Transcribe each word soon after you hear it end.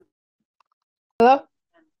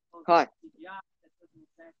Hi.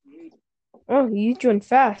 Oh, you joined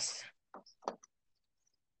fast.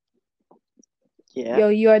 Yeah. Yo,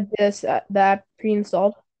 you had the app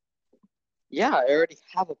pre-installed. Yeah, I already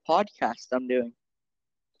have a podcast I'm doing.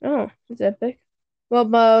 Oh, it's epic.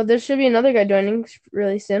 Well, there should be another guy joining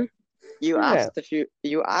really soon. You Okay. asked if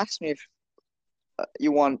you asked me if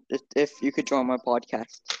you want if you could join my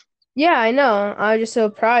podcast. Yeah, I know. I was just so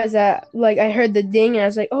surprised that I heard the ding and I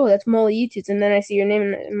was like, oh, that's Molly YouTube, and then I see your name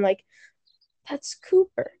and I'm like, that's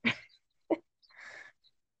Cooper.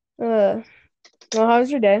 Uh, well, how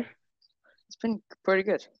was your day? It's been pretty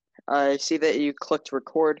good. I see that you clicked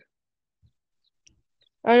record.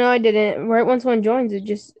 I know I didn't. Right once one joins, it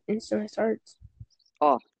just instantly starts.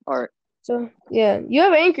 Oh, all right. So yeah, you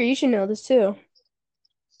have Anchor. You should know this too.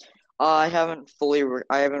 I haven't Oh recorded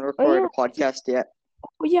yeah, a podcast yet.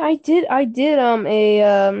 oh yeah, I did. I did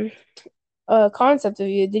a concept of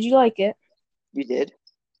you. Did you like it? You did?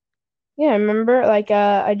 Yeah, I remember. I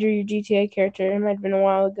drew your GTA character. It might have been a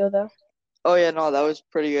while ago though. Oh yeah, no, that was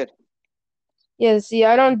pretty good. Yeah, see,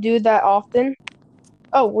 I don't do that often.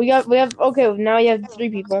 Oh, we have okay. Now you have three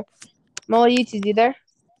people. Molly, you two, you there?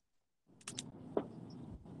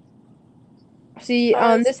 See,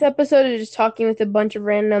 this episode is just talking with a bunch of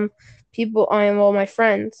random people. I am all my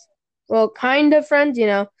friends. Well, kind of friends, you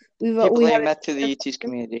know. People We that you haven't. met through the YouTube's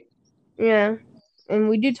community. Yeah, and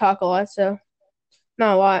we do talk a lot, so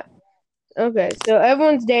not a lot. Okay, so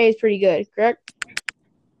everyone's day is pretty good, correct?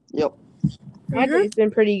 Yep. My day's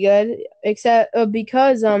been pretty good, except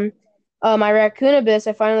because my raccoon abyss.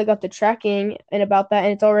 I finally got the tracking and about that,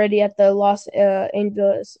 and it's already at the Los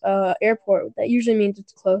Angeles airport. That usually means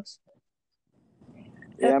it's close.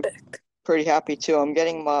 Yeah, I'm pretty happy too. I'm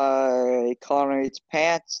getting my Conrad's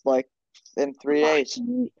pants like in 3 days.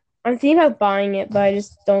 I'm thinking about buying it, but I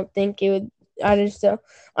just don't think it would. I just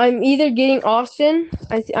I'm either getting Austin.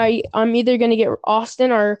 I'm either gonna get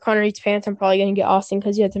Austin or Connor's pants. I'm probably gonna get Austin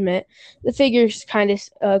because you have to admit the figure's kind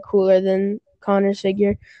of cooler than Connor's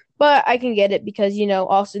figure. But I can get it because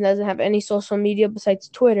Austin doesn't have any social media besides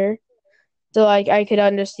Twitter. So I could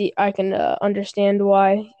understand. I can understand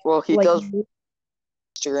why. Well, he Like does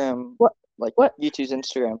Instagram, what? like What? YouTube's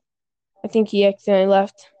Instagram. I think he accidentally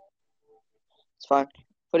left. It's fine.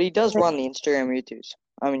 But he does run the Instagram YouTubes.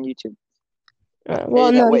 I mean YouTube. Hey,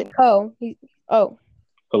 Well, no, he's wait. co. Oh,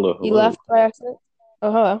 Hello, he hello. left by accident.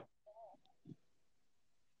 Oh, hello.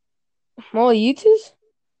 Well, you two's?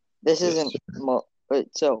 This Yes, isn't sir. wait,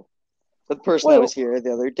 so the person Wait, that was here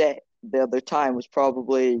the other time was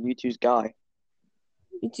probably YouTube's guy.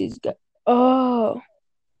 you two's got. Oh,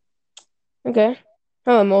 okay.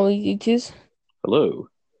 Hello, Molly, you two's. Hello.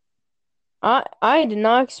 I did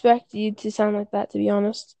not expect you to sound like that, to be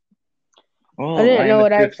honest. I Well, didn't I know am a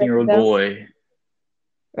what I expected 15-year-old though. boy.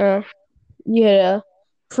 Uh, you had a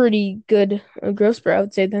pretty good growth spurt, I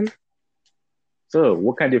would say then. So,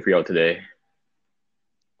 what can I do for y'all today?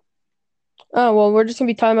 Oh well, we're just gonna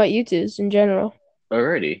be talking about you two's in general.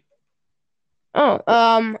 Alrighty. Oh,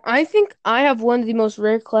 I think I have one of the most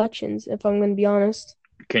rare collections, if I'm gonna be honest.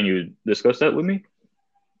 Can you discuss that with me?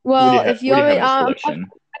 Well, if you What do you want have me, in this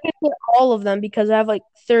collection? I can say all of them because I have like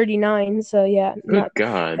 39. So yeah, Good not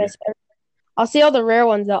God. that's. I'll say all the rare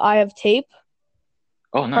ones though. I have tape,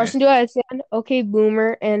 Oh, nice. Carson Do I Stand, Okay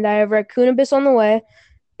Boomer, and I have Raccoon Abyss on the way,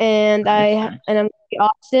 and Nice, nice. I'm getting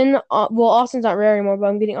Austin. Well, Austin's not rare anymore, but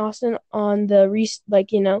I'm getting Austin on the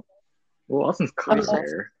Well, Austin's kind of uh,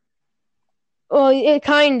 rare. well, it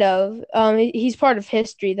kind of. He's part of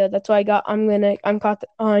history though. That's why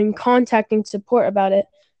I'm contacting support about it.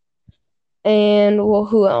 And well,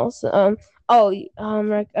 who else? I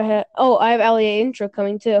have LEA intro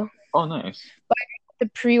coming too. Oh, nice. The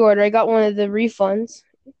pre-order. I got one of the refunds.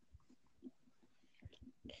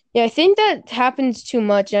 Yeah, I think that happens too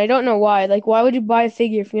much, and I don't know why. Like, why would you buy a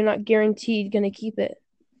figure if you're not guaranteed gonna keep it?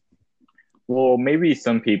 Well, maybe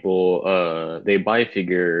some people, they buy a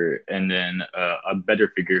figure and then a better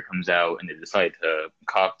figure comes out and they decide to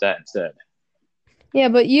cop that instead. Yeah,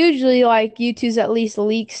 but usually, like, YouTube's at least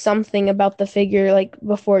leaks something about the figure, like,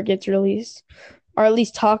 before it gets released, or at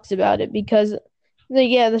least talks about it, because,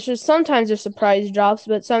 yeah, there's just sometimes there's surprise drops,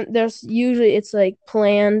 but there's usually it's like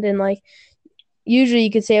planned and like usually you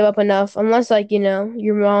could save up enough unless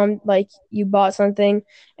your mom you bought something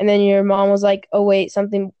and then your mom was like, oh wait,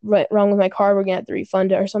 something wrong with my car, we're gonna have to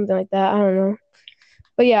refund it or something like that. I don't know,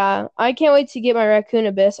 but yeah, I can't wait to get my Raccoon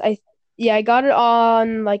Abyss. I got it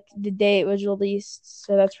on like the day it was released,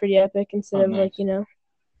 so that's pretty epic instead Oh, of nice. Yeah.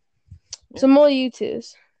 some more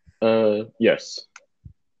YouTubes. Yes.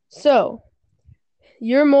 So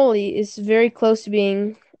your Molly is very close to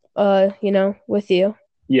being with you.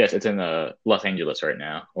 Yes, it's in Los Angeles right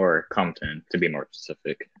now, or Compton to be more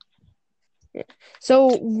specific.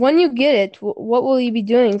 So when you get it, what will you be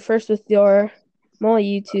doing first with your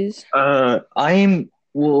Molly U2s? I'm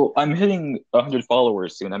hitting 100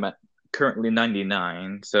 followers soon. I'm at currently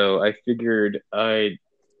 99, so I figured I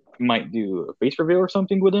might do a face reveal or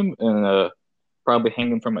something with him, and probably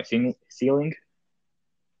hang him from my ceiling.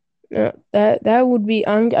 Yeah, that would be.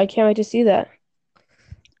 I can't wait to see that.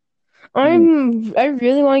 Hmm. I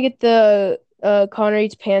really want to get the Connor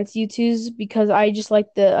Eats Pants U2s because I just like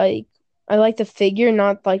I like the figure,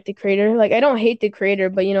 not like the creator. Like I don't hate the creator,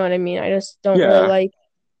 but you know what I mean. I just don't really Yeah, like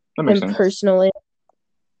that makes him sense. personally.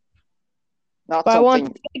 Not But I want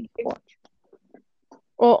something. the figure.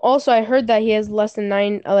 Well, also I heard that he has less than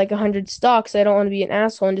nine, like 100 stocks. I don't want to be an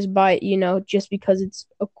asshole and just buy it, just because it's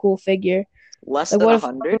a cool figure. Less Like than what a if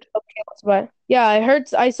hundred? okay, let's buy? Yeah,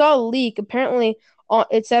 I saw a leak. Apparently,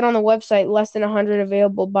 it said on the website less than 100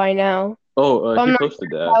 available by now. Oh, But I'm he not posted sure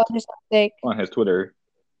if that that was just a mistake. on his Twitter.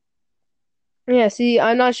 Yeah, see,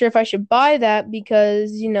 I'm not sure if I should buy that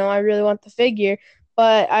because, I really want the figure,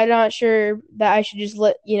 but I'm not sure that I should just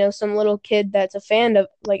let, some little kid that's a fan of,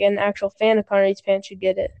 like an actual fan of Connor Eats Pants should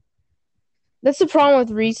get it. That's the problem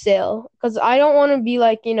with resale because I don't want to be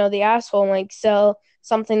like, the asshole and like sell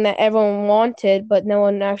something that everyone wanted, but no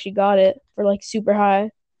one actually got it for like super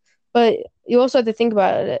high. But you also have to think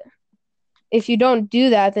about it. If you don't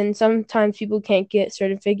do that, then sometimes people can't get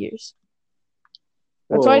certain figures.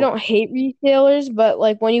 That's why I Well, don't hate resellers, but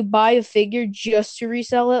like when you buy a figure just to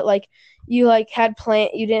resell it, like you like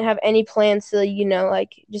you didn't have any plans to,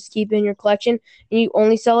 like just keep it in your collection and you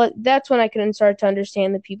only sell it, that's when I can start to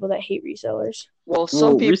understand the people that hate resellers. Well,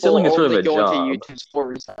 some well, people reselling is sort of only a go into job. YouTube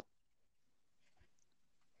for that.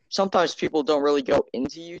 Sometimes people don't really go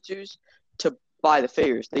into YouTube's to buy the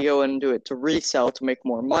figures. They go into it to resell to make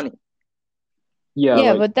more money. Yeah, Yeah,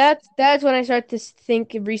 like but that's when I start to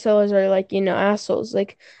think resellers are like, assholes.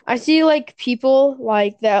 Like I see like people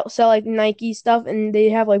like that sell like Nike stuff and they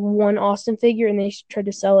have like one Austin figure and they try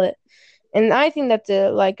to sell it. And I think that's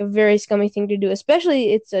a very scummy thing to do,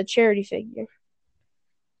 especially it's a charity figure.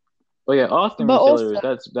 oh yeah, Austin But also, resellers,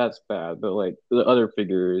 that's bad. But like the other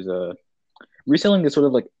figures, reselling is sort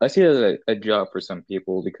of like I see it as a job for some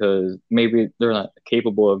people because maybe they're not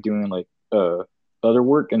capable of doing like other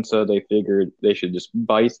work, and so they figured they should just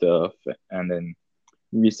buy stuff and then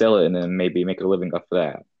resell it and then maybe make a living off of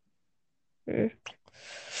that. mm.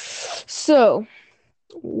 so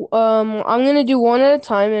I'm gonna do one at a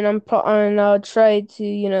time, and and I'll try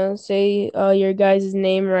to say your guys'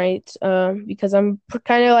 name right, because I'm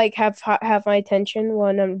kind of like have my attention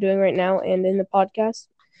when I'm doing right now and in the podcast.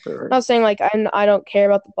 Sure. Not saying like I don't care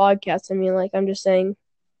about the podcast. I mean like I'm just saying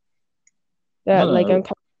No, that like no, I'm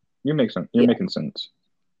kind you make sense. You're yeah. making sense.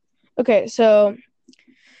 Okay, so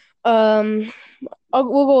um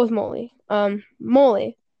we'll go with Molly.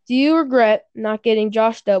 Molly, do you regret not getting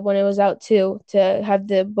Josh Dub when it was out too to have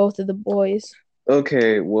the both of the boys?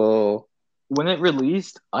 Okay, well, when it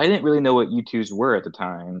released, I didn't really know what U2s were at the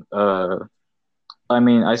time. I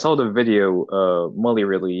mean, I saw the video Molly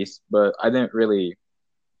released, but I didn't really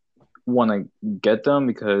want to get them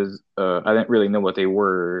because I didn't really know what they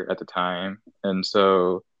were at the time. And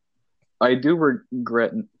so I do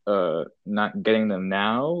regret not getting them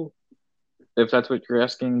now, if that's what you're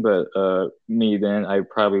asking, but me then I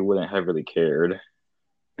probably wouldn't have really cared.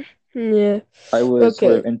 Yeah. I was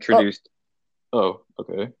sort Okay. of Oh, introduced. Oh,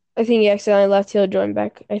 okay. I think he accidentally left. He'll join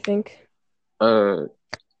back, I think. Uh,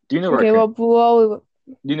 do you know Okay, raccoon?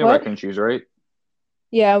 Do you know what? raccoon shoes, right?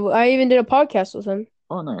 Yeah, I even did a podcast with him.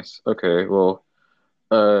 Oh, nice. Okay, well,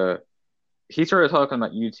 uh, he started talking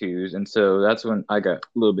about U2s, and so that's when I got a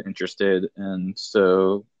little bit interested, and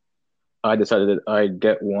so I decided that I'd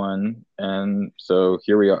get one, and so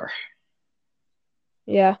here we are.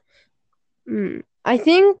 Yeah. I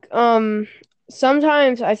think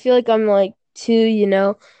sometimes I feel like I'm like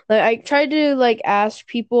too, like I try to like ask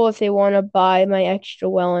people if they want to buy my extra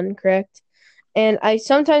Wellen, correct? And I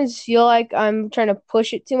sometimes feel like I'm trying to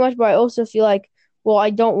push it too much, but I also feel like, well, I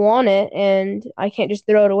don't want it and I can't just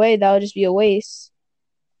throw it away. That would just be a waste.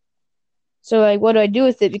 So like, what do I do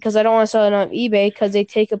with it? Because I don't want to sell it on eBay because they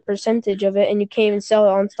take a percentage of it, and you can't even sell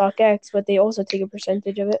it on StockX, but they also take a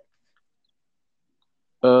percentage of it.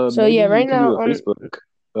 So Maybe yeah, you right can do now a Facebook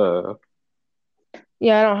uh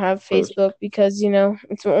yeah, I don't have post. Facebook because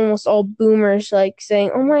it's almost all boomers like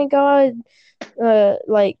saying, "Oh my God,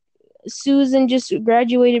 like Susan just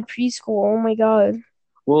graduated preschool. Oh my God."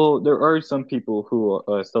 Well, there are some people who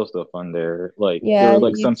sell stuff on there, like there Yeah, are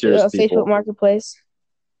like some serious Facebook people. Marketplace.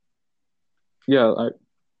 Yeah,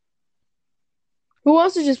 Who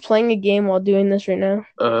else is just playing a game while doing this right now?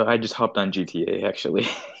 I just hopped on GTA actually.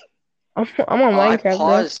 I'm on I Minecraft, bro.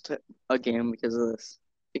 paused a game because of this.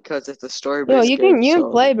 Because it's a Yo, story-based you game,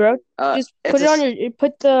 can play, bro. Just it's put it on your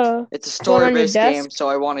put the it's a phone on your story-based game, desk. so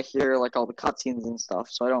I want to hear like all the cutscenes and stuff.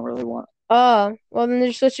 So I don't really want. Well then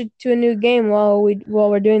just switch it to a new game while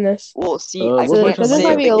we're doing this. Well, see, I What can't version of Because this might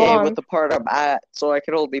save be the a Minecraft? game long. with the part I'm at, so I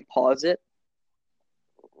can only pause it.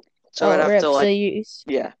 So I'd Oh, have rip. to So like, you,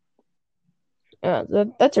 yeah.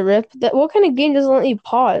 that's a rip. What kind of game doesn't let you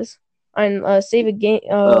pause and save a game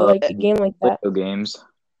like a game like that? Video games.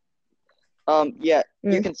 Yeah,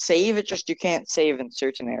 you Mm. can save it, just you can't save in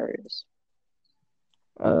certain areas.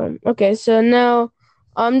 Okay, so now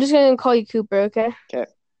I'm just gonna call you Cooper, okay?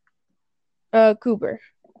 Okay. Cooper.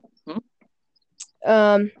 Hmm?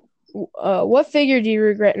 What figure do you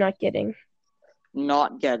regret not getting?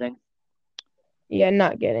 Not getting. Yeah,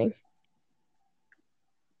 not getting.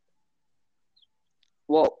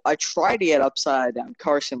 Well, I tried to get Upside Down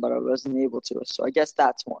Carson, but I wasn't able to. So I guess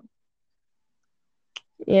that's one.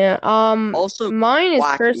 Yeah. Also, Mine is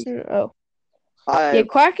Quackity. Oh. Yeah,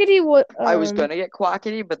 Quackity. What? I was gonna get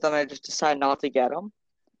Quackity, but then I just decided not to get him.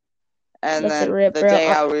 And That's a then rip, the bro. day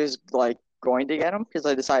I was like going to get him, because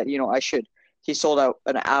I decided, I should. He sold out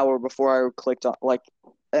an hour before I clicked on, like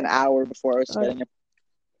an hour before I was getting him.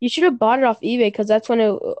 You should have bought it off eBay because that's when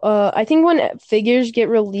it. I think when figures get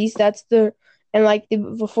released,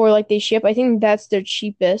 before like they ship, I think that's their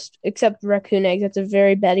cheapest. Except Raccoon Eggs, that's a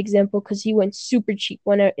very bad example because he went super cheap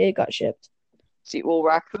when it got shipped. See, well,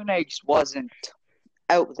 Raccoon Eggs wasn't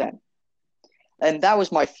out then, and that would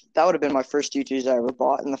have been my first YouTubers I ever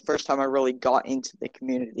bought, and the first time I really got into the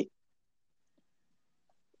community.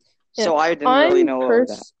 Yeah. So I didn't really know about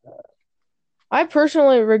that. I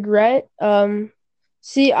personally regret.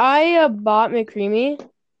 See, I bought McCreamy.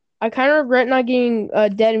 I kind of regret not getting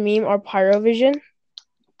Dead Meme or Pyrovision.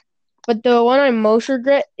 But the one I most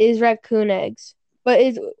regret is Raccoon Eggs. But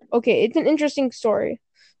it's okay. It's an interesting story.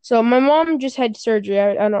 So my mom just had surgery.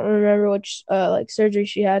 I don't remember which surgery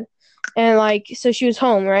she had, and so she was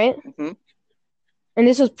home, right? Mm-hmm. And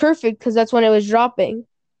this was perfect because that's when it was dropping.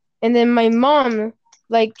 And then my mom,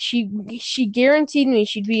 she guaranteed me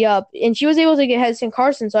she'd be up, and she was able to get Hedson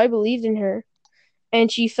Carson, so I believed in her. And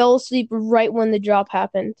she fell asleep right when the drop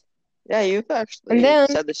happened. Yeah, you've actually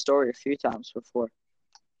said the story a few times before.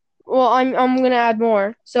 Well, I'm gonna add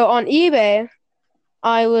more. So on eBay,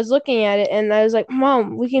 I was looking at it and I was like,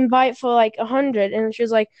 "Mom, we can buy it for like 100." And she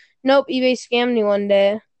was like, "Nope, eBay scammed me one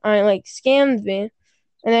day." Scammed me,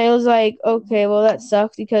 and I was like, "Okay, well that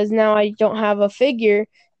sucks because now I don't have a figure."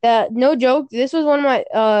 That no joke, this was one of my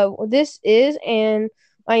this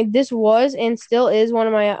was and still is one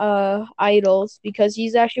of my idols because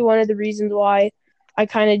he's actually one of the reasons why I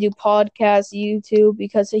kind of do podcasts, YouTube,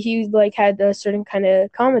 because he had a certain kind of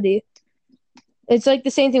comedy. It's like the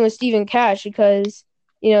same thing with Stephen Cash because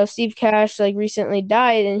Steve Cash recently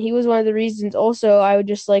died, and he was one of the reasons. Also, I would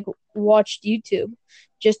just watch YouTube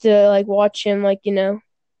just to watch him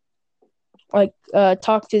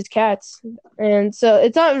talk to his cats, and so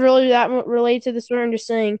it's not really that related to the story. I'm just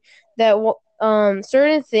saying that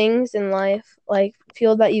certain things in life, like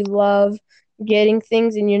feel that you love getting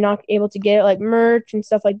things and you're not able to get it, like merch and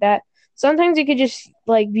stuff like that. Sometimes it could just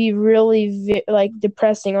be really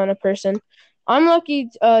depressing on a person. I'm lucky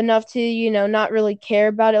enough to not really care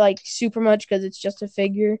about it super much because it's just a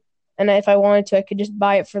figure, and if I wanted to, I could just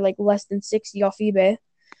buy it for less than 60 off eBay.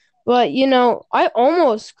 But I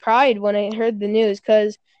almost cried when I heard the news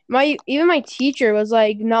because even my teacher was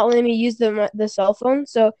not letting me use the cell phone,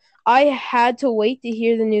 so I had to wait to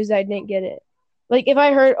hear the news that I didn't get it. If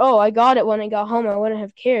I heard, oh, I got it when I got home, I wouldn't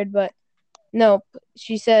have cared. But no,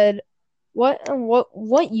 she said, what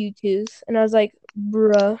U2s? And I was like,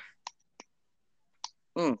 bruh.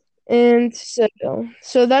 Mm. And so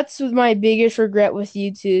that's my biggest regret with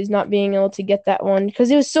U2 is not being able to get that one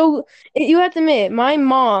because it was you have to admit, my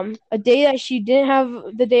mom, a day that she didn't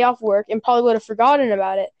have the day off work and probably would have forgotten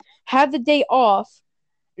about it, had the day off.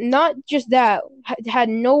 Not just that, had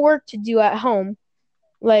no work to do at home.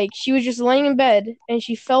 She was just laying in bed and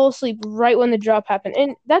she fell asleep right when the drop happened.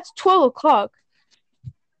 And that's 12 o'clock.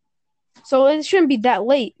 So it shouldn't be that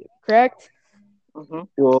late, correct? Mm-hmm.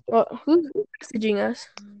 Well, who's messaging us?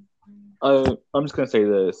 I'm just gonna say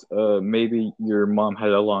this. Maybe your mom had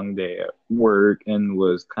a long day at work and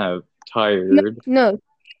was kind of tired. No.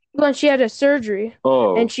 When she had a surgery.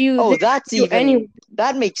 Oh. And she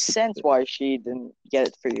that makes sense why she didn't get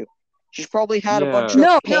it for you. She's probably had a bunch of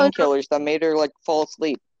painkillers that made her fall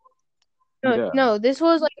asleep. No, this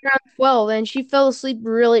was around 12 and she fell asleep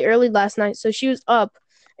really early last night, so she was up.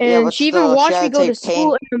 And she even watched me go to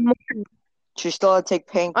school in the morning. She still had to take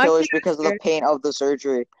I painkillers because of the pain of the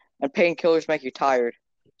surgery, and painkillers make you tired.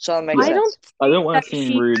 So that makes I don't sense. I don't want that to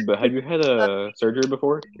seem she rude, but have you had a surgery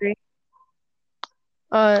before?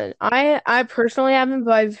 I personally haven't,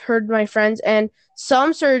 but I've heard my friends, and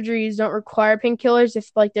some surgeries don't require painkillers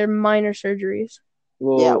if like they're minor surgeries.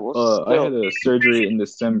 Yeah, Well, well, I had still, a surgery in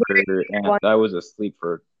December, and I was asleep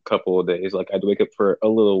for a couple of days. Like I'd wake up for a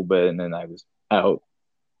little bit, and then I was out.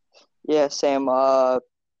 yeah, same.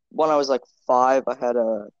 When I was like 5,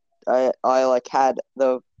 I like had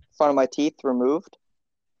the front of my teeth removed.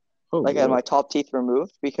 Oh, Like I had whoa. my top teeth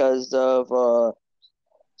removed because of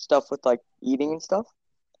stuff with like eating and stuff.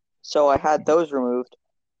 So I had those removed,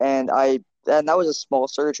 and that was a small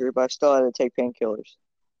surgery, but I still had to take painkillers.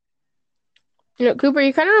 Cooper,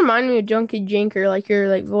 you kind of remind me of Junkie Jinker, like your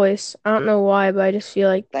like voice. I don't know why, but I just feel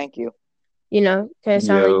like Thank you. kind of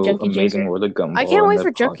sound like Yo, Junkie amazing Jinker. world of I can't gumball in wait the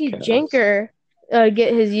for Junkie podcast. Jinker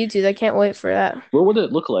get his YouTube. I can't wait for that. What would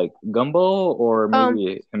it look like? Gumball or Um,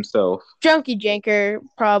 maybe himself? Junkie Janker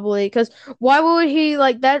probably, because why would he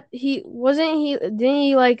like that? Didn't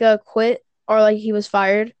he like quit or like he was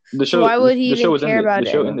fired? The So show, why would he the show even was care ended. The about it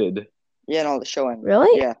show anymore? ended. Yeah, no, the show ended.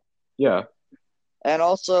 Really? Yeah, Yeah. and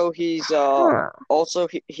also Huh.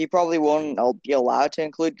 he probably won't be allowed to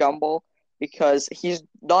include Gumball because he's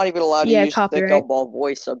not even allowed to Yeah, use the copyright. Gumball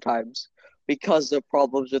voice sometimes because of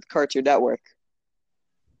problems with Cartoon Network.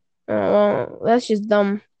 Well, that's just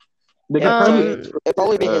dumb. They could Yeah, so probably it'd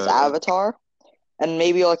probably be his uh avatar and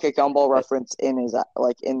maybe like a Gumball reference in his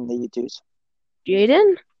like in the YouTubes.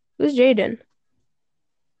 Jaden? Who's Jaden?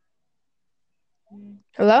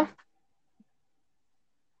 Hello?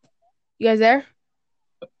 You guys there?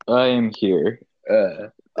 I am here.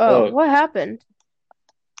 Oh, what happened?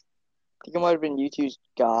 I think it might have been YouTube's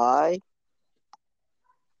guy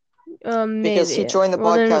because he Maybe. joined the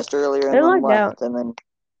Well, then podcast earlier and it then lagged left, out. and then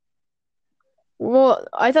Well,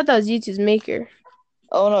 I thought that was YouTube's maker.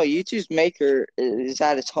 oh no, YouTube's maker is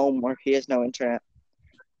at his home where he has no internet.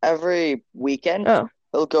 Every weekend Oh,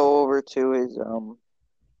 he'll go over to his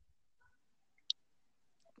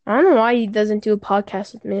I don't know why he doesn't do a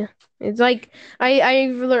podcast with me. It's like I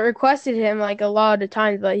requested him like a lot of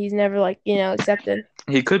times, but he's never like accepted.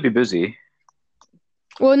 he could be busy.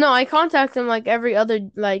 Well, no, I contact him like every other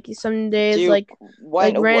like some days like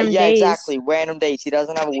random yeah, days. exactly, random days. He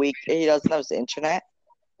doesn't have a week. He doesn't have his internet.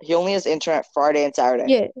 He only has internet Friday and Saturday.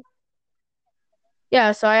 Yeah.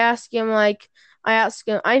 Yeah, so I ask him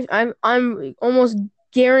I'm almost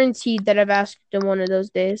guaranteed that I've asked him one of those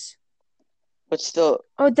days. But still,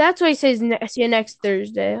 Oh, that's why he says see you next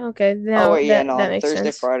Thursday. Okay, now wait, yeah, that no, makes Thursday,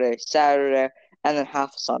 sense. Friday, Saturday, and then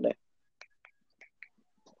half Sunday.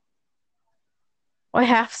 Why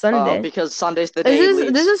half Sunday? Because Sunday's the day he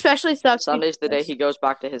leaves. This especially sucks. Sunday's the day he goes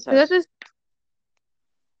back to his house.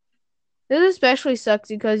 This especially sucks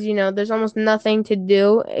because there's almost nothing to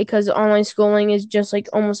do because online schooling is just like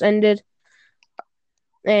almost ended,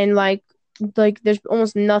 and like there's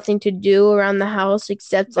almost nothing to do around the house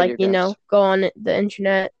except Video games. go on the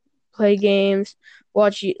internet, play games,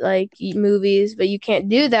 watch eat movies, but you can't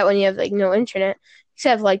do that when you have like no internet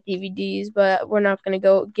except like DVDs. But we're not gonna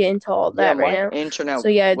get into all that right now. Internet So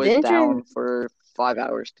yeah, was the internet. down for 5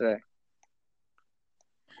 hours today.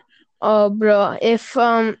 Oh, bro, if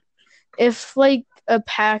like a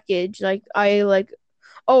package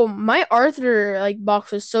oh, my Arthur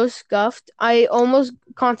box was so scuffed. I almost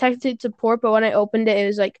contacted support, but when I opened it, it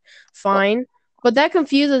was like fine. But that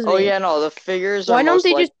confuses me. Oh yeah, no, the figures Why are don't most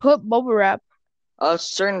they just put bubble wrap?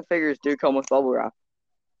 certain figures do come with bubble wrap.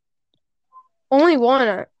 Only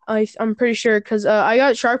one, I'm pretty sure, because I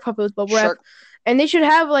got Shark Puppet with bubble wrap, and they should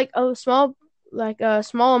have like a small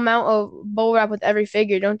amount of bubble wrap with every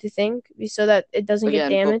figure, don't you think? So that it doesn't get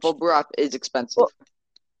damaged. But bubble wrap is expensive.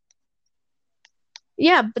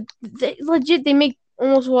 Yeah, but they make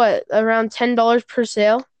almost around $10 per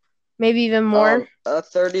sale, maybe even more. A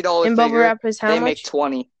 $30 and figure, bubble wrap is how they much? make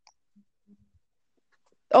 20.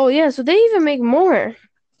 Oh yeah, so they even make more.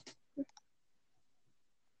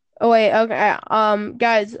 Oh wait, okay.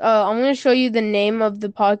 Guys, I'm gonna show you the name of the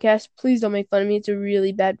podcast. Please don't make fun of me. It's a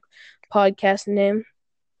really bad podcast name,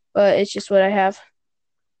 but it's just what I have.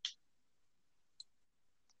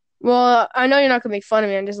 Well, I know you're not gonna make fun of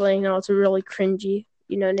me. I'm just letting you know it's a really cringy,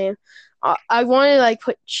 name. I wanted to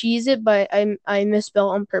put cheese it, but I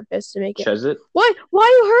misspelled on purpose to make it. Chezit? Why are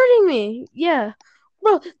you hurting me? Yeah,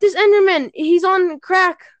 bro, this Enderman, he's on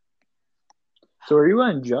crack. So are you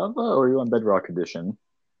on Java or are you on Bedrock Edition?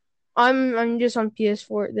 I'm just on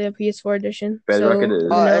PS4, the PS4 edition. Bedrock it is.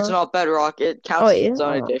 It's not Bedrock. It counts as its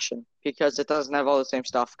own Oh. edition because it doesn't have all the same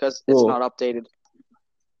stuff because it's not updated.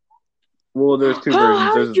 Well, there's two Oh, versions.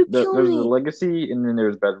 how did you kill There's the me? Legacy, and then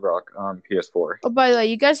there's Bedrock on PS4. Oh, by the way,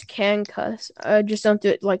 you guys can cuss. Just don't do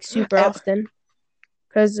it like super Eh, often,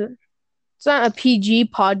 because it's not a PG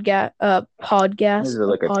podcast. Is Podcast. it A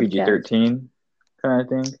like a podcast. PG-13 kind of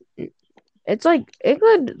thing? It's like it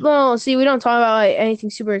could. Well, see, we don't talk about like anything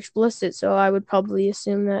super explicit, so I would probably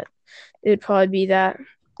assume that it would probably be that.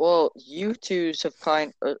 well, U2's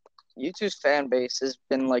fan base has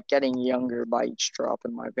been like getting younger by each drop,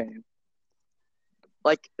 in my opinion.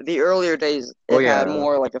 Like the earlier days, Oh it had yeah.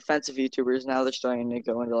 more like offensive YouTubers. Now they're starting to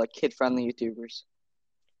go into like kid-friendly YouTubers.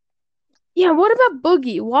 Yeah, what about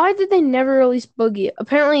Boogie? Why did they never release Boogie?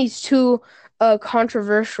 Apparently, he's too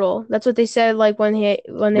controversial. That's what they said. Like when they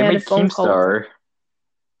They had a made phone call with him. Keemstar.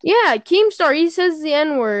 Yeah, Keemstar. He says the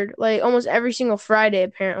N word like almost every single Friday.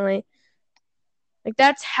 Apparently, like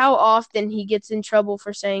that's how often he gets in trouble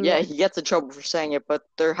for saying Yeah, it. he gets in trouble for saying it, but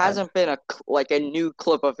there hasn't been a new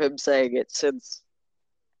clip of him saying it since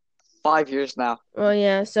 5 years now. Well,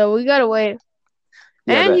 yeah. So we gotta wait.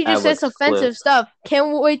 Yeah, And the he just says Alex clip. offensive stuff.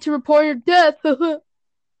 Can't wait to report your death.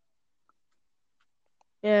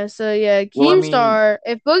 Yeah, so yeah, Well, I mean, Keemstar.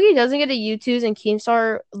 If Boogie doesn't get a U2s and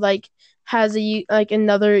Keemstar like has like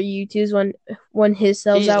another U2s when his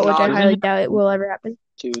sells He's out, which I not isn't he? highly doubt it will ever happen.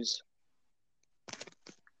 U2's.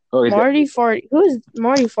 Oh, he's Marty Farty. Who is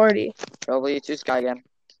Marty Farty? Probably U2's guy again.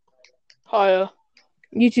 Higher.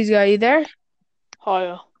 U2's guy, you there?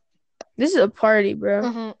 Higher. This is a party, bro.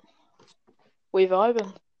 Mm-hmm. We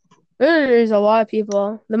vibing. There's a lot of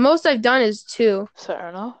people. The most I've done is 2. Fair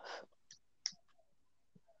enough.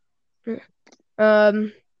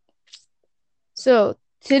 So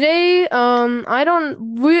today, I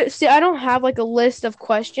don't have like a list of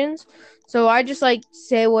questions, so I just like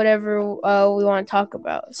say whatever we want to talk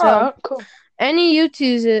about. So Alright, cool. any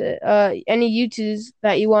U2s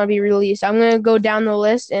that you want to be released, I'm gonna go down the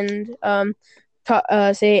list and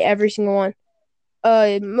say every single one.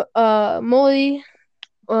 Molly,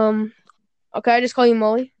 okay, I just call you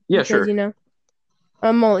Molly Yeah, because sure. you know,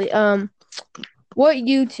 Molly. What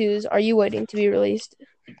U2s are you waiting to be released?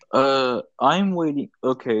 I'm waiting.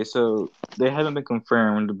 Okay, so they haven't been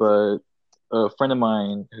confirmed, but a friend of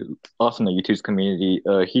mine who also in the YouTube's community,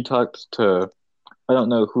 he talked to, I don't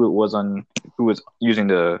know who was using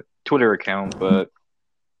the Twitter account, but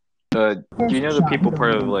do you know the people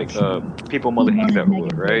part of like people Molly hangs out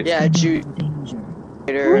with, right? Yeah, Who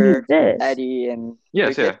Juder, is this? Eddie, and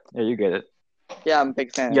Yes, Wicked. yeah, you get it. Yeah, I'm a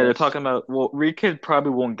big fan. Yeah, of they're this. talking about. Well, Rekid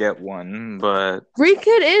probably won't get one, but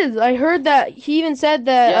Rekid is. I heard that he even said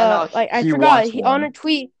that. Yeah, no, like I he forgot. wants He on one. a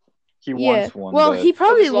tweet. He Yeah. wants one, Well, but he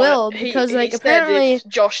probably It was like, will because he like said apparently. if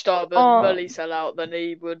Josh Dub and Oh. Mully sell out, then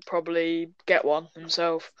he would probably get one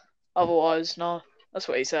himself. Otherwise, no. That's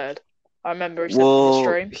what he said. I remember he said from the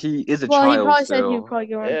stream. he is a Well, he child probably said he would still. probably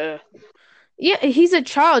get one. Yeah. Yeah, he's a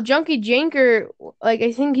child. Junkie Janker. Like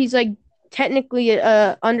I think he's like technically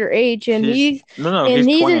underage, and he's No, and he's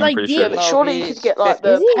he's 20, in I'm like pretty deep. Yeah, sure. but No, surely you he's could get like fif-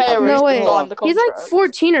 Is the he? parents No to way. sign the He's like contract.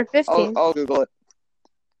 14 or 15. I'll Google it.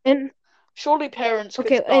 And Surely parents could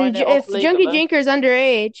okay, sign and it off if Junkie legally. Janker is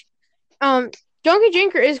underage, Junkie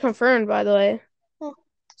Janker is confirmed, by the way. Huh.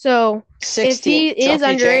 So 16. if he is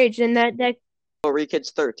Junkie underage, then that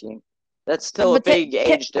Rekid's 13. That's still a but big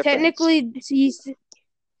age difference. technically he's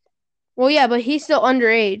well, yeah, but he's still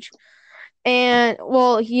underage. And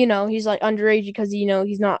well, he's like underage because he's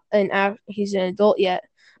not he's an adult yet.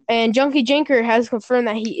 And Junkie Janker has confirmed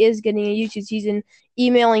that he is getting a YouTube. He's in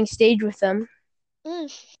emailing stage with them.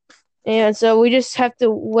 And so we just have to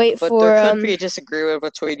wait But for there could be a disagreement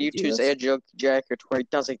between U2's this. and Junkie Jacker to where he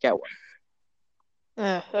doesn't get one.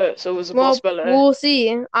 Yeah, it's always a Well, possibility. we'll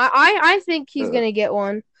see. I think he's gonna get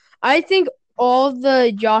one. I think all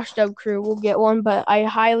the Josh Dub crew will get one, but I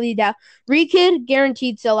highly doubt Rekid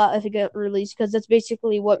guaranteed sell out if it get released because that's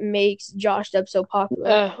basically what makes Josh Dub so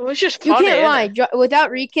popular. It was just You funny, can't lie. innit?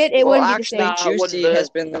 Without Rekid, it Well, wouldn't actually, be the same. Nah, it wouldn't Juicy be. has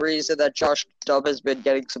been the reason that Josh Dub has been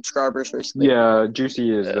getting subscribers recently. Yeah,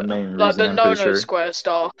 Juicy is the main Like reason, the I'm No pretty No sure. Square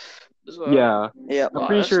stuff as well. Yeah, Yeah. I'm Like,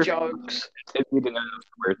 pretty that's sure jokes. if we did another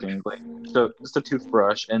square thing, like so it's a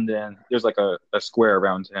toothbrush, and then there's like a square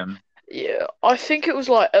around him. Yeah, I think it was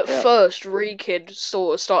like at Yeah. first Rekid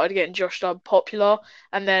sort of started getting Josh Dub popular,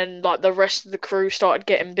 and then like the rest of the crew started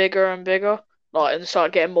getting bigger and bigger, like and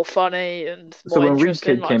started getting more funny and So more when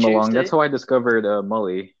interesting. Rekid Like came along, Tuesday. that's how I discovered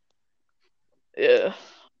Mully. Yeah.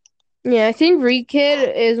 Yeah, I think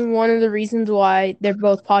Rekid is one of the reasons why they're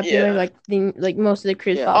both popular. Yeah. Like most of the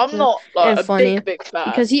crew's Yeah. I'm popular not like and a funny big fan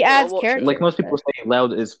because he but I adds watch it. character. Like most people say,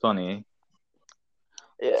 loud is funny.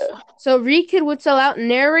 Yeah. So Rekid would sell out.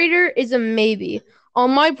 Narrator is a maybe.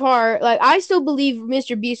 on my part, like I still believe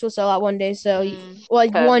Mr. Beast will sell out one day. So,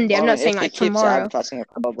 like one day. I'm Well, I not mean, saying if he like keeps tomorrow, advertising it,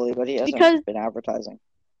 probably, but he because hasn't been advertising.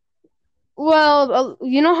 well,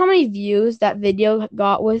 you know how many views that video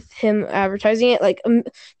got with him advertising it? Like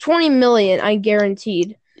 20 million, I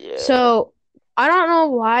guaranteed. Yeah. So I don't know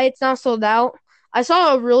why it's not sold out. I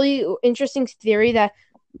saw a really interesting theory that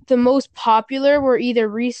the most popular were either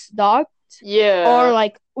restocked or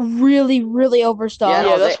like really, really overstocked. Yeah,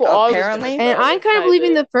 no, that's they what I was gonna apparently And I'm kind of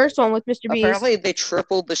believing the first one with Mr. Beast. apparently they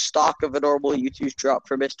tripled the stock of a normal YouTube's drop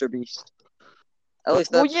for Mr. Beast. At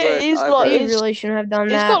least Well, that's yeah, what he's I've like heard. He really shouldn't have done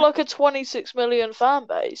he's that. got like a 26 million fan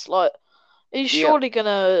base. Like, he's Yeah. surely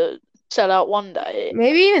gonna sell out one day.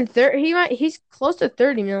 Maybe even 30. He's close to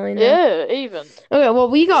 30 million now. Yeah, even. Okay, well,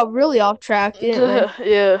 we got really off track, didn't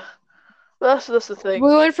we? Yeah, that's the thing.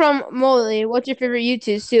 We went from Molly, what's your favorite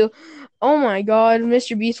YouTubes, to, oh my God,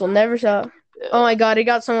 Mr. Beast will never sell. Yeah. Oh my God, I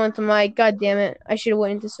got someone with the mic. God damn it, I should have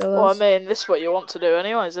went into solos. Well, I mean, this is what you want to do,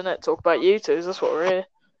 anyways, isn't it? Talk about YouTubes. That's what we're here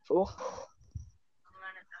for.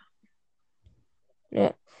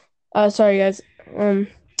 Yeah. Sorry guys.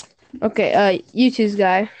 Okay. YouTube's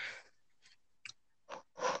guy.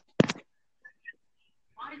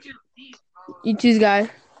 YouTube's guy.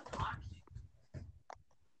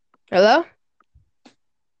 Hello?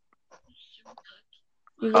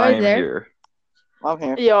 You guys I'm there? here. I'm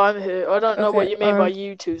here. Yeah, I'm here. I don't know Okay, what you mean by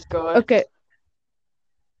YouTube's guy. Okay.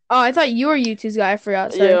 Oh, I thought you were YouTube's guy. I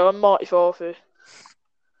forgot. Sorry. Yeah, I'm Marty Farfy.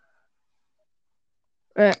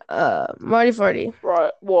 Marty Farty.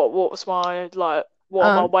 Right. What was my what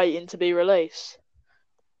am I waiting to be released?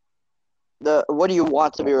 What do you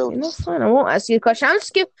want to be No, released? fine. I won't ask you a question. I'm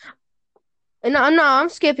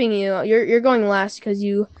skipping you. You're going last because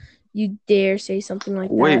you dare say something like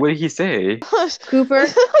that. Wait, what did he say? Cooper.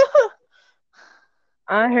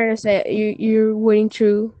 I heard him say you're waiting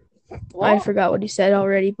true. What? I forgot what he said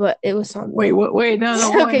already, but it was something. Wait, what? Wait, no.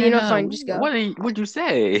 Okay, wait, you know, no. fine, just go. What'd you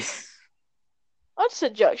say? I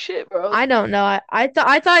said jack shit, bro. I don't know. I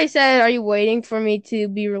thought he said, "Are you waiting for me to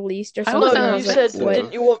be released or something?" No, I you was said, like, "What?"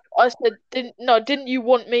 didn't you want? I said, didn't you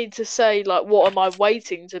want me to say like, what am I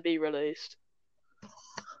waiting to be released?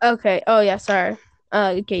 Okay. Oh yeah. Sorry.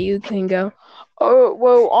 Okay, you can go. Oh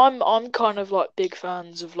well, I'm kind of like big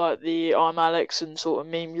fans of like the I'm Alex and sort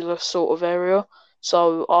of memulous sort of area.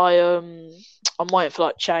 So I'm waiting for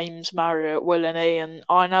like James, Marriott, Will and Ian,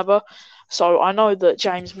 Inaba. So I know that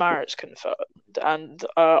James Marriott's confirmed and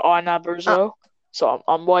Inaba as well. So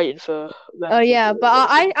I'm waiting for them. Oh yeah, but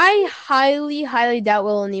I highly doubt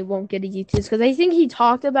Will and he won't get a YouTube because I think he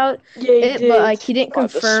talked about it, but like he didn't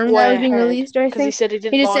confirm that it was being released or anything. Because he said he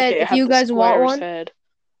didn't just like said it. if you guys want one. Head.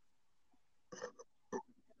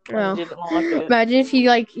 Oh. He didn't like it. Imagine if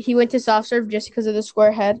he went to soft serve just because of the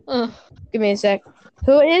square head. Give me a sec.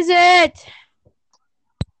 Who is it?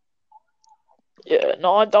 Yeah,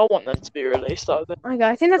 no, I don't want them to be released though. Oh my God,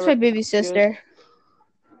 I think that's my baby sister.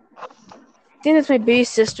 I think that's my baby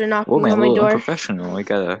sister knocking on my door. Unprofessional. We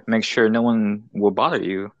gotta make sure no one will bother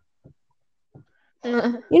you.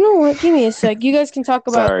 You know what? Give me a sec. You guys can talk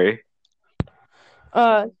about. Sorry.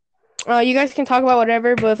 You guys can talk about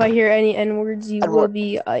whatever, but if I hear any N words, you will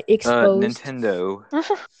be exposed. Nintendo.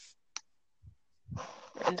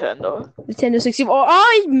 Nintendo 64.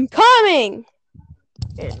 I'm coming.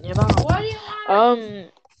 In your mouth. What do you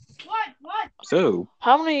want? What? So.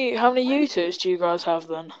 How many YouTubes do you guys have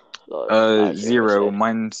then? Like, 0.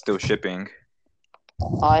 Mine's still shipping.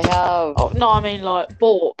 I have. Oh no, I mean like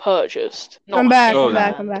purchased. I'm back.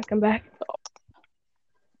 I'm back.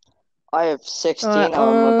 I have 16. I'm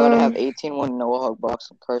about to have 18 when Noah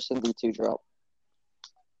Hugbox and Carson V2 drop.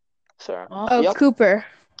 Fair enough. Oh, yep. Cooper.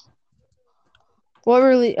 What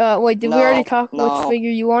really? Wait, did we already talk which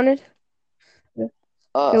figure you wanted?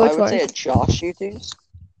 I would say a Josh YouTube's.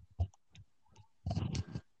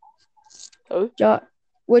 Who?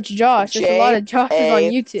 Which Josh? There's a lot of Joshes on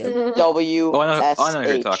YouTube. I know who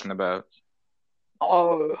you're talking about.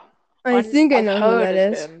 Oh. I think I know who that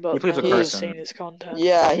is. He plays with Carson. Seen his content.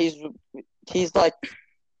 Yeah, he's like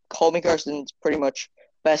Colby Carson's pretty much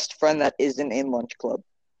best friend that isn't in Lunch Club.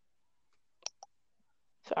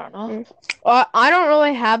 Fair enough. I don't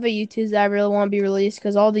really have a YouTube that I really want to be released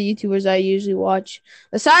because all the YouTubers I usually watch,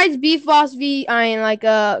 besides Beef Boss V,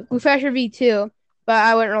 Goofasher V2, but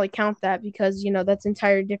I wouldn't really count that because that's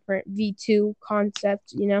entire different V2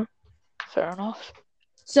 concept. Fair enough.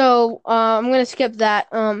 So I'm gonna skip that.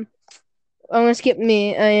 I'm gonna skip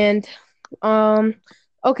me and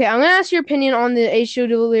okay. I'm gonna ask your opinion on the H2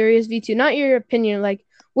 Delirious V2. Not your opinion, like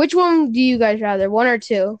which one do you guys rather, one or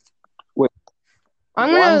two?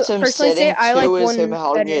 I'm gonna personally say I like one him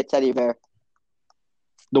holding better. a teddy bear.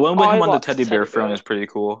 The one with I him on the like teddy bear throne is pretty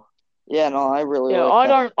cool. Yeah, no, I really Yeah, like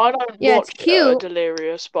I that. don't Yeah, it's watch cute.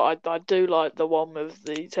 Delirious, but I do like the one with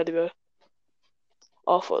the teddy bear.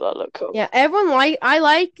 I thought that looked cool. Yeah, I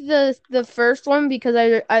like the first one because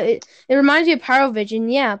it reminds me of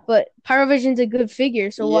Pyrovision. Yeah, but Pyrovision's a good figure,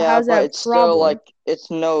 so Yeah, how's that but a it's still problem? like it's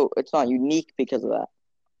not unique because of that.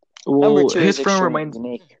 Well, Number 2 his is throne extremely reminds.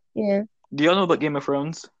 unique. Yeah. Do y'all know about Game of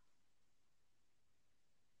Thrones?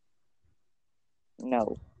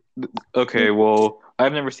 No. Okay, well,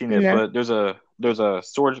 I've never seen it, No. but there's a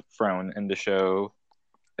sword throne in the show,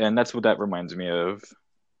 and that's what that reminds me of.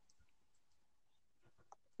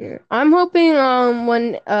 Yeah. I'm hoping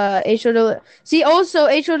when see also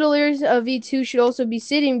HO Delirious V2 should also be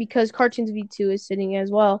sitting because Cartoons V2 is sitting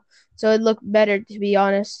as well, so it'd look better to be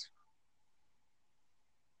honest.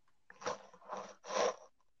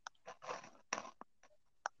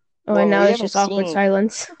 Oh, and now we it's just haven't awkward seen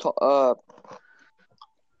silence.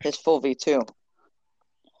 his full V2.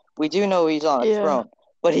 We do know he's on a Yeah. throne,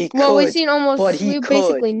 but he Well, we've could. seen almost. But he We could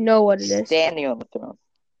basically know what it is. standing on the throne.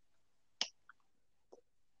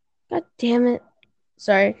 God damn it!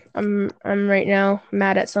 Sorry, I'm right now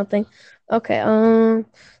mad at something. Okay.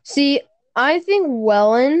 See, I think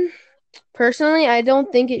Wellen. Personally, I don't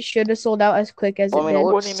think it should have sold out as quick as Well, it I mean, it did.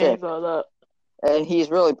 looks What do you mean sick, by that? and he's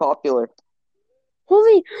really popular.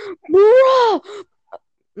 Holy, bro!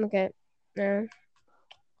 Okay. Yeah.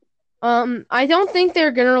 I don't think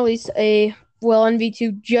they're gonna release a Wellen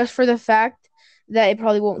V2 just for the fact that it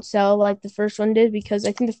probably won't sell like the first one did, because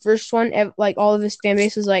I think the first one, like all of his fan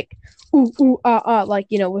base was like, ooh, ooh, like,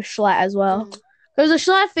 you know, with Schlatt as well. There's a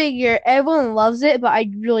Schlatt figure, everyone loves it, but I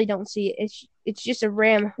really don't see it. It's just a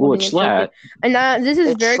ram Well, holding it's a chicken. Schlatt. And this is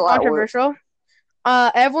It's very Schlatt. controversial.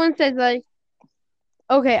 Everyone says like,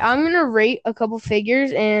 okay, I'm gonna rate a couple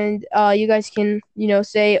figures, and you guys can, you know,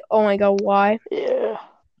 say, oh my god, why? Yeah.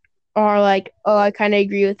 Or like, oh, I kind of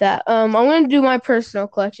agree with that. I'm gonna do my personal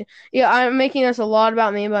collection. Yeah, I'm making this a lot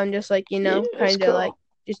about me, but I'm just like, you know, Yeah, it's kind of cool. like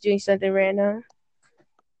just doing something random.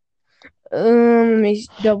 Let me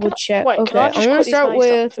double check. Wait, can Okay, I I'm just gonna quickly start say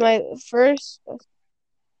with something? my first.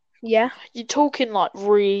 Yeah. You're talking like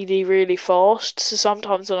really, really fast. So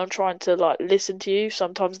sometimes when I'm trying to like listen to you,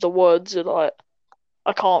 sometimes the words are like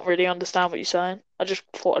I can't really understand what you're saying. I just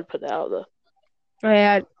thought I'd put that out there.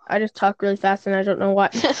 I just talk really fast, and I don't know why.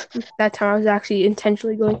 That time I was actually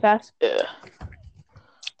intentionally going fast. Yeah.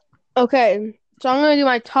 Okay, so I'm gonna do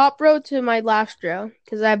my top row to my last row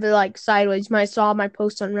because I have it like sideways. You might saw my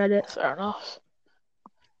post on Reddit. Fair enough.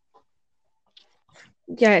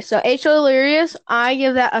 Okay, so HO Delirious, I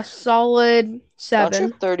give that a solid Don't you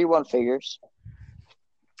 7. have 31 figures?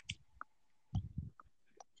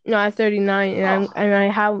 No, I have 39, and I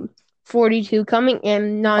have 42 coming,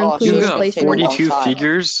 and not Oh, so including You this is gonna got take a long replacements. 42 time.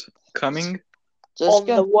 figures coming? So this is On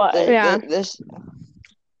the gonna way. Yeah. this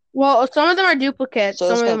Well, some of them are duplicates. So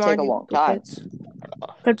Some it's of gonna them are take a long time. duplicates.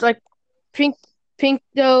 It's like Pink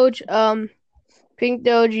Doge. Pink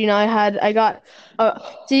Doge. You know, I got.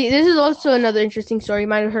 See, this is also another interesting story. You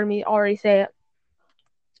might have heard me already say it.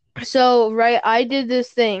 So right, I did this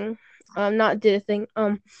thing. Not did a thing.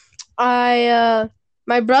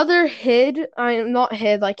 My brother hid. Not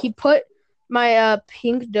hid. Like he put my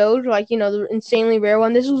pink Doge, like, you know, the insanely rare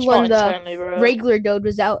one. This was It's when not the insanely rare. regular Doge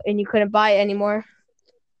was out and you couldn't buy it anymore.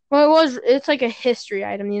 Well, it's like a history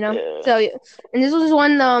item, you know. Yeah. So, and this was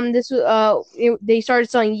when they started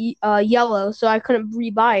selling yellow, so I couldn't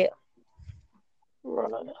rebuy it.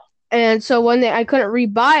 Right. And so I couldn't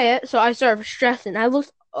rebuy it, so I started stressing. I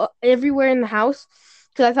looked everywhere in the house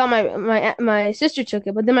because I thought my sister took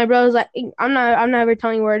it, but then my brother was like, I'm not ever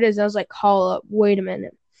telling you where it is. And I was like, call up, wait a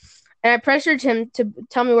minute. And I pressured him to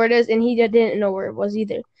tell me where it is, and he didn't know where it was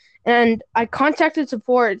either. And I contacted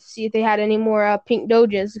support to see if they had any more pink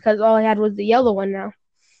Doges, because all I had was the yellow one now.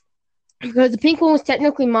 Because the pink one was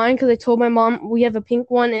technically mine, because I told my mom we have a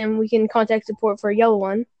pink one and we can contact support for a yellow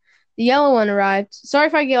one. The yellow one arrived. Sorry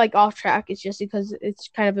if I get like off track. It's just because it's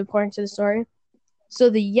kind of important to the story. So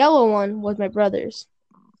the yellow one was my brother's,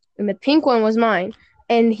 and the pink one was mine.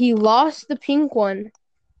 And he lost the pink one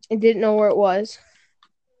and didn't know where it was.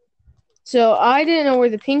 So I didn't know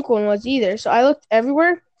where the pink one was either. So I looked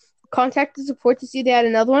everywhere, contacted support to see if they had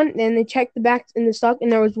another one, and they checked the back in the stock, and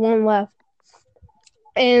there was one left.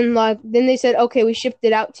 And like then they said, okay, we shipped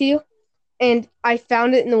it out to you. And I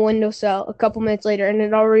found it in the windowsill a couple minutes later, and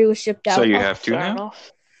it already was shipped out. So you have 2 Fair now?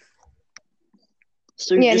 enough.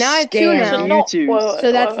 So you Yeah, just now I have 2 scammed now. So not YouTube. well,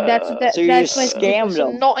 So that's So you that's just my scammed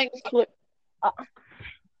so them. not include.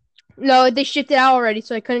 No, they shipped it out already,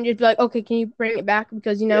 so I couldn't just be like, okay, can you bring it back?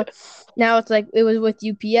 Because, you know, now it's like it was with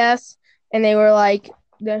UPS, and they were like,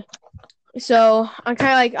 So I'm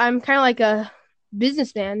kind of like a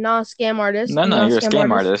businessman, not a scam artist. No, I'm no, not a you're a scam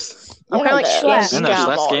scam artist. artist. I'm kind of like Yeah, Schlatt. No, no, scam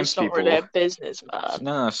Schlatt artist, scams not really a people. businessman.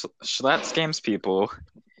 No, no, Schlatt scams people,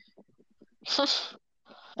 That's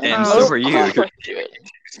and Um, so a are good you. question.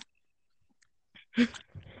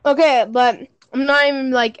 Okay, but I'm not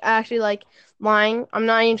even like actually like lying. I'm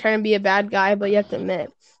not even trying to be a bad guy, but you have to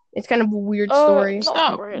admit it's kind of a weird story. It's Not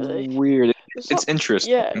not really. weird. It's It's not.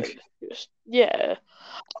 interesting. Yeah, yeah,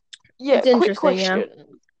 yeah. It's Quick interesting, yeah. question.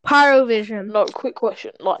 Pyrovision. No, quick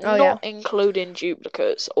question. Like, Oh yeah. not including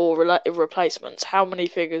duplicates or relative replacements. How many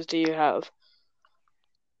figures do you have?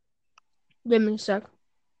 Give me a sec.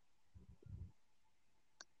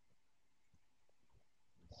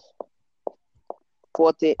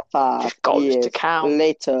 $45 Goes to years count.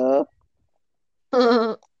 later.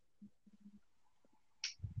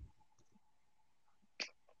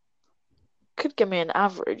 Could give me an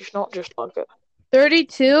average, not just like a.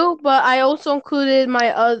 32, but I also included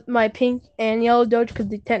my pink and yellow Doge because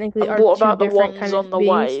they technically And are what two about the different ones kind on of the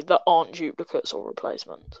beings. way that aren't duplicates or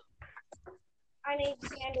replacements? I need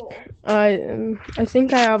sandal. I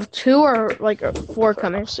think I have 2 or like 4 Fair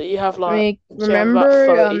coming. enough. So you have I like. mean, So you have about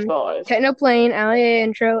remember 35. Technoplane, Allier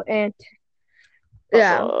intro, and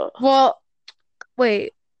yeah. Well,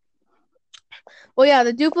 wait. Well, yeah,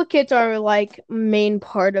 the duplicates are like main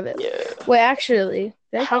part of it. Yeah. Wait, actually,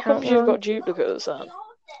 did I How count come you've wrong? got duplicates then?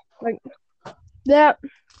 Like, yeah.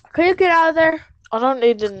 Can you get out of there? I don't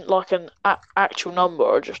need like an actual number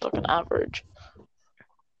or just like an average.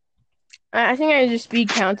 I think I just speed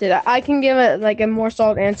counted. I can give it like a more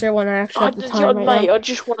solid answer when I actually have the time right Mate, now. I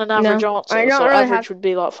just want an average answer. I don't so really average would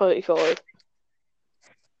be like 35.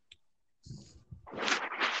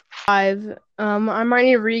 5. I might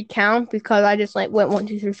need to recount because I just like went 1,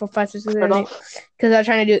 2, 3, 4, 5, 6, 7, 8 because I'm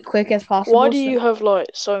trying to do it quick as possible. Why do you have like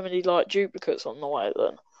so many like duplicates on the way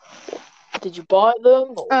then? Did you buy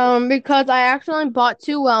them? Or? Because I accidentally bought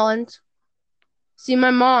 2 Wellens. See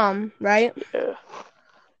my mom, right? Yeah.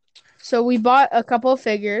 So we bought a couple of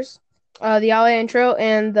figures, the Ala intro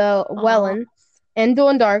and the Welland, and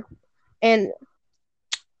Dawn Dark, and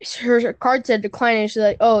her card said declining. She's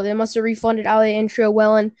like, oh, they must have refunded Ala intro,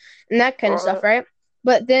 Welland, and that kind of stuff, right?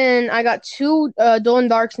 But then I got 2 Dawn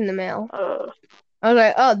Darks in the mail. I was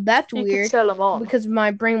like, oh, that's you weird. Could sell them on. Because my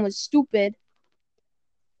brain was stupid.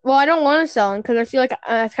 Well, I don't want to sell them because I feel like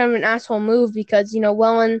that's kind of an asshole move because,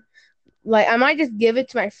 Welland. Like, I might just give it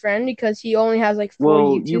to my friend because he only has like 4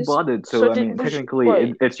 Well, U2s. you bought it, so I mean,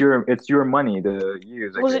 technically, it's your money to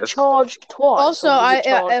use. Was it charged twice? Also,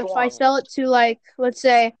 if I sell it to like, let's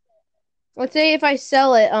say if I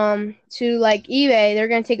sell it to like eBay, they're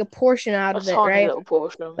gonna take a portion out of it, right? Little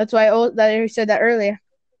portion. That's why I said that earlier.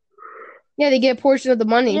 Yeah, they get a portion of the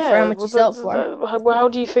money for how much you sell it for. How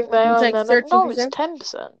do you think they earn like 13%? No, it's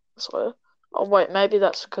 10%. I swear. Oh wait, maybe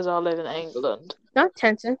that's because I live in England. Not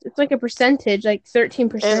 10 cents. It's like a percentage, like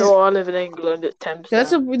 13%. I live in England. It's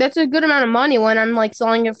 10%. That's a good amount of money when I'm like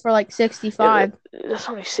selling it for like 65. Yeah, that's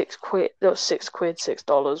only £6. That was £6,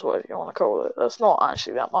 $6, whatever you want to call it. That's not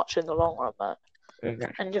actually that much in the long run, man.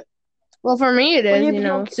 Okay. And well, for me it is,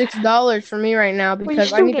 $6 for me right now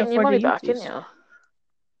because I need to afford your money back, isn't you?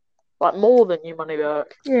 Like more than your money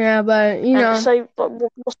back. Yeah, but say,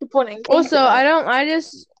 what's the point in keeping also, it?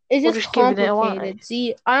 It's just complicated.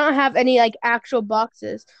 See, I don't have any like actual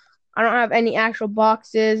boxes. I don't have any actual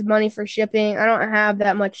boxes, money for shipping. I don't have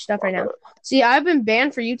that much stuff right now. See, I've been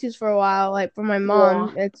banned for YouTubes for a while, like for my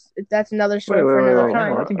mom. That's another story for another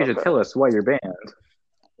time. I think you should tell us why you're banned.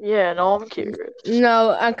 Yeah, no, I'm curious.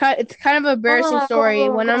 No, it's kind of an embarrassing story.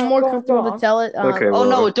 When I'm more comfortable to tell it. Oh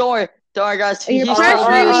no, don't worry, guys. He's told me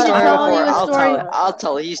the story before. I'll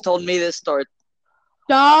tell it. He's told me this story.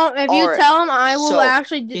 Don't. If you tell him, I will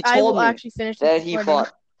actually. I will actually finish that he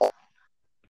fought